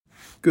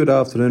Good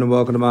afternoon and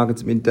welcome to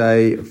Markets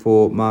Midday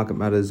for Market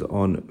Matters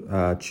on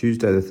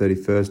Tuesday the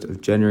 31st of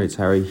January. It's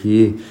Harry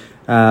here.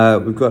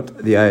 We've got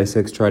the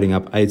ASX trading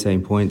up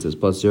 18 points. It's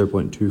plus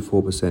 0.24%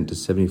 to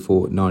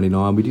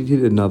 74.99. We did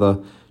hit another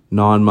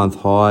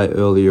 9-month high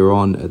earlier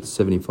on at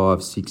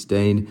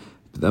 75.16.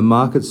 But the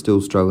market's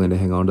still struggling to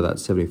hang on to that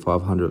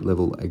 7,500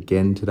 level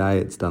again today.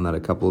 It's done that a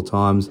couple of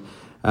times.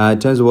 In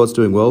terms of what's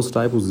doing well,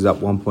 Staples is up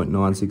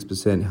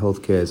 1.96%.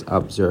 Healthcare is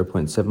up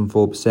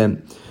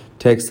 0.74%.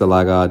 Tech's the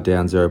laggard,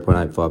 down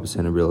 0.85%,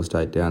 and real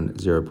estate down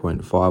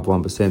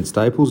 0.51%.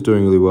 Staples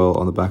doing really well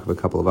on the back of a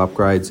couple of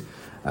upgrades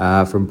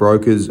from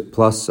brokers.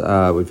 Plus,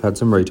 we've had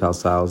some retail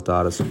sales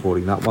data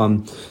supporting that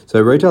one.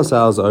 So retail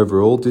sales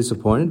overall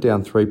disappointed,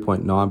 down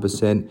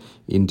 3.9%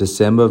 in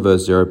December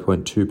versus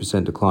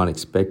 0.2% decline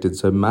expected.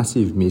 So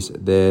massive miss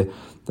there.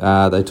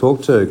 They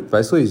talked to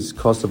basically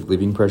cost of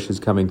living pressures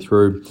coming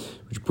through,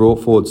 which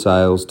brought forward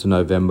sales to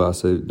November.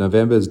 So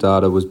November's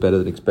data was better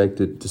than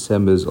expected.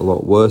 December's a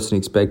lot worse than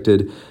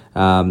expected.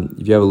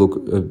 If you have a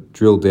look,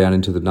 drill down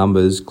into the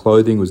numbers,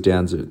 clothing was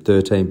down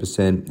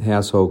 13%,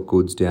 household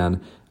goods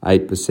down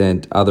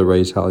 8%, other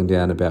retailing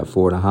down about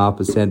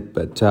 4.5%,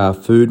 but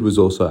food was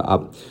also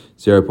up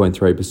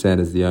 0.3%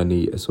 as the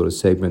only sort of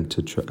segment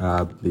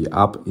to be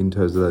up in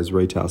terms of those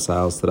retail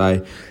sales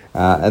today.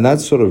 And that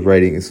sort of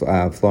reading is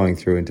flowing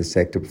through into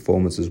sector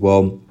performance as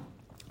well.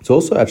 It's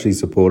also actually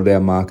supported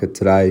our market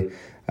today.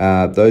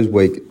 Those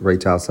weak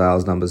retail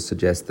sales numbers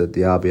suggest that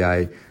the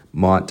RBA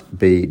might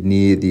be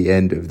near the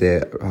end of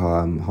their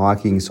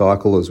hiking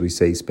cycle as we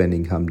see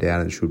spending come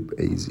down and should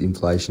ease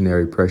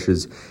inflationary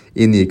pressures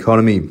in the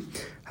economy.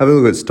 Having a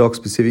look at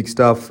stock-specific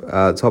stuff,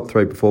 top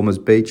three performers,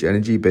 Beach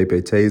Energy,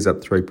 BPT, is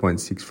up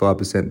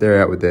 3.65%. They're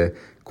out with their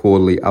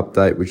quarterly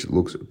update, which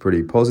looks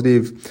pretty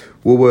positive.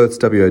 Woolworths,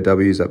 WOW,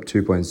 is up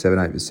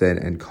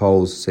 2.78%, and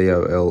Coles,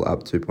 COL,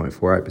 up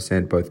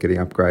 2.48%, both getting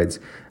upgrades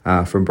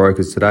from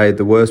brokers today.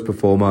 The worst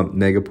performer,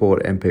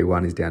 Megaport,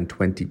 MP1, is down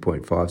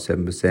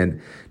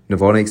 20.57%.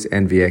 Novonix,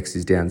 NVX,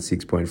 is down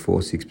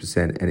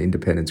 6.46%, and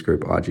Independence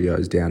Group, IGO,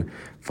 is down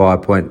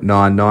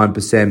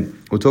 5.99%.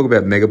 We'll talk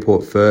about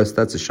Megaport first.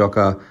 That's a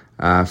shocker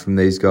from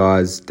these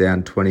guys,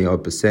 down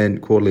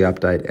 20-odd%. Quarterly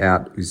update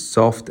out is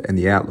soft, and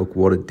the outlook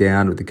watered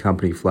down with the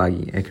company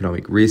flagging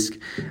economic risk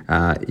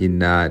in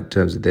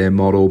terms of their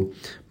model.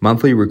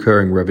 Monthly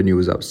recurring revenue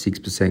was up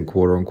 6%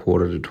 quarter on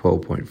quarter to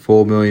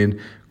 12.4 million.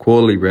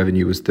 Quarterly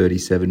revenue was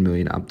 37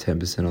 million, up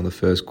 10% on the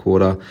first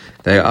quarter.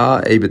 They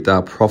are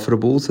EBITDA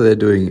profitable, so they're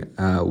doing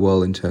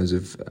well in terms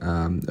of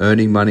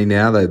earning money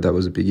now. That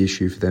was a big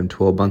issue for them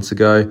 12 months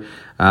ago.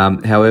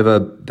 However,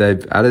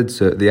 they've added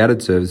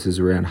services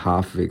around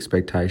half of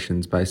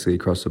expectations basically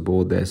across the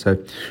board there.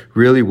 So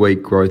really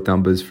weak growth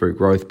numbers for a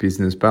growth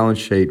business. Balance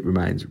sheet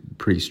remains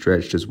pretty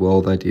stretched as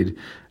well. They did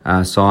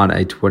sign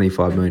a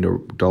 $25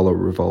 million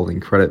revolving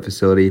credit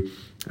facility.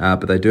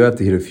 But they do have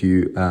to hit a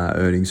few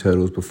earnings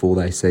hurdles before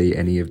they see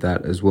any of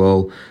that as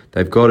well.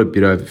 They've got a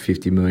bit over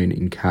 50 million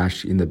in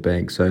cash in the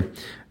bank, so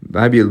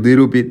maybe a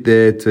little bit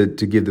there to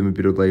give them a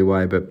bit of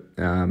leeway, but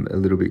a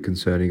little bit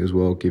concerning as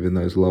well, given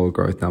those lower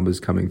growth numbers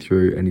coming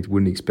through, and you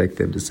wouldn't expect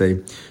them to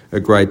see a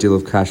great deal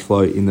of cash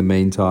flow in the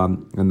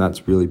meantime, and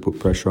that's really put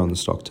pressure on the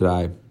stock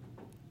today.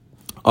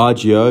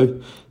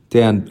 IGO,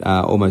 down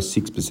almost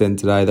 6%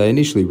 today. They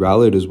initially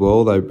rallied as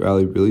well. They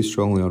rallied really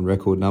strongly on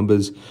record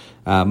numbers.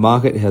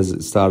 Market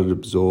has started to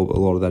absorb a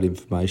lot of that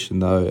information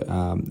though,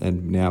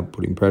 and now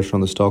putting pressure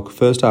on the stock.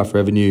 First half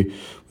revenue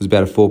was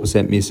about a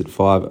 4% miss at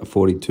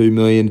 542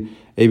 million.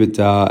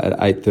 EBITDA at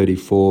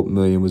 834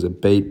 million was a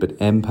beat, but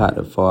NPAT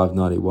at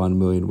 591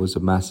 million was a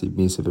massive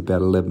miss of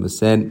about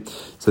 11%.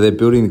 So they're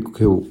building the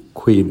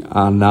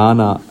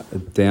Kwinana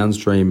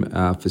downstream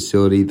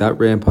facility. That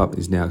ramp up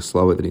is now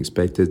slower than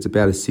expected. It's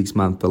about a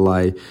 6-month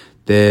delay.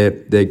 Their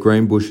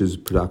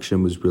Greenbushes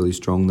production was really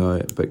strong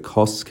though, but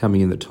costs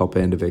coming in the top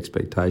end of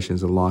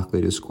expectations are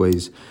likely to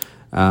squeeze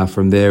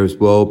from there as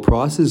well.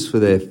 Prices for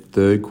their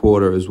third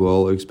quarter as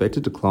well are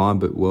expected to climb,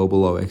 but well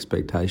below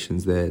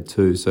expectations there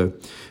too. So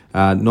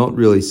not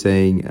really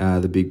seeing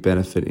the big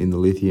benefit in the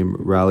lithium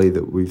rally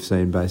that we've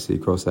seen basically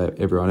across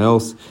everyone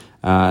else,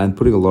 and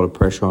putting a lot of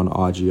pressure on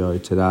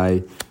IGO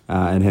today,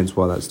 and hence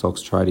why that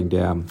stock's trading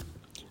down.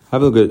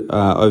 Have a look at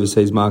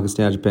overseas markets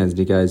now. Japan's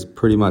Nikkei is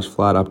pretty much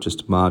flat, up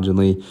just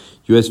marginally.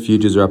 US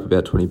futures are up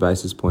about 20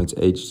 basis points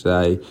each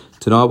day.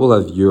 Tonight we'll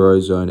have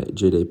Eurozone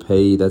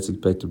GDP. That's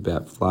expected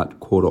about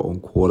flat quarter on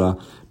quarter,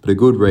 but a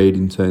good read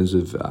in terms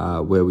of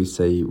where we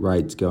see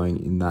rates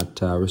going in that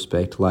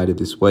respect later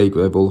this week.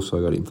 We've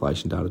also got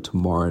inflation data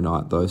tomorrow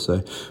night though,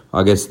 so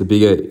I guess the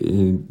bigger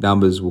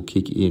numbers will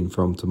kick in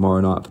from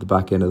tomorrow night for the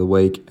back end of the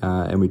week,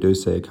 and we do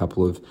see a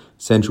couple of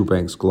central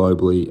banks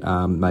globally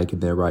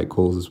making their rate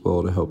calls as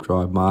well to help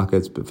drive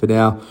markets. But for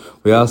now,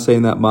 we are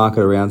seeing that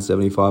market around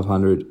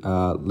 7,500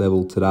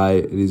 level today.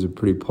 It is a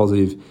pretty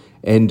positive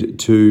end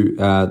to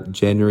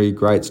January.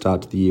 Great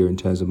start to the year in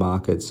terms of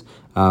markets.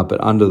 But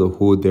under the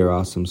hood, there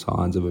are some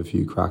signs of a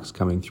few cracks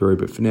coming through.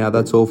 But for now,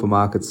 that's all for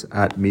markets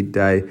at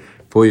midday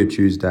for your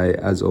Tuesday.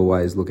 As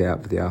always, look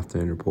out for the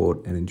afternoon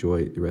report and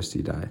enjoy the rest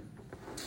of your day.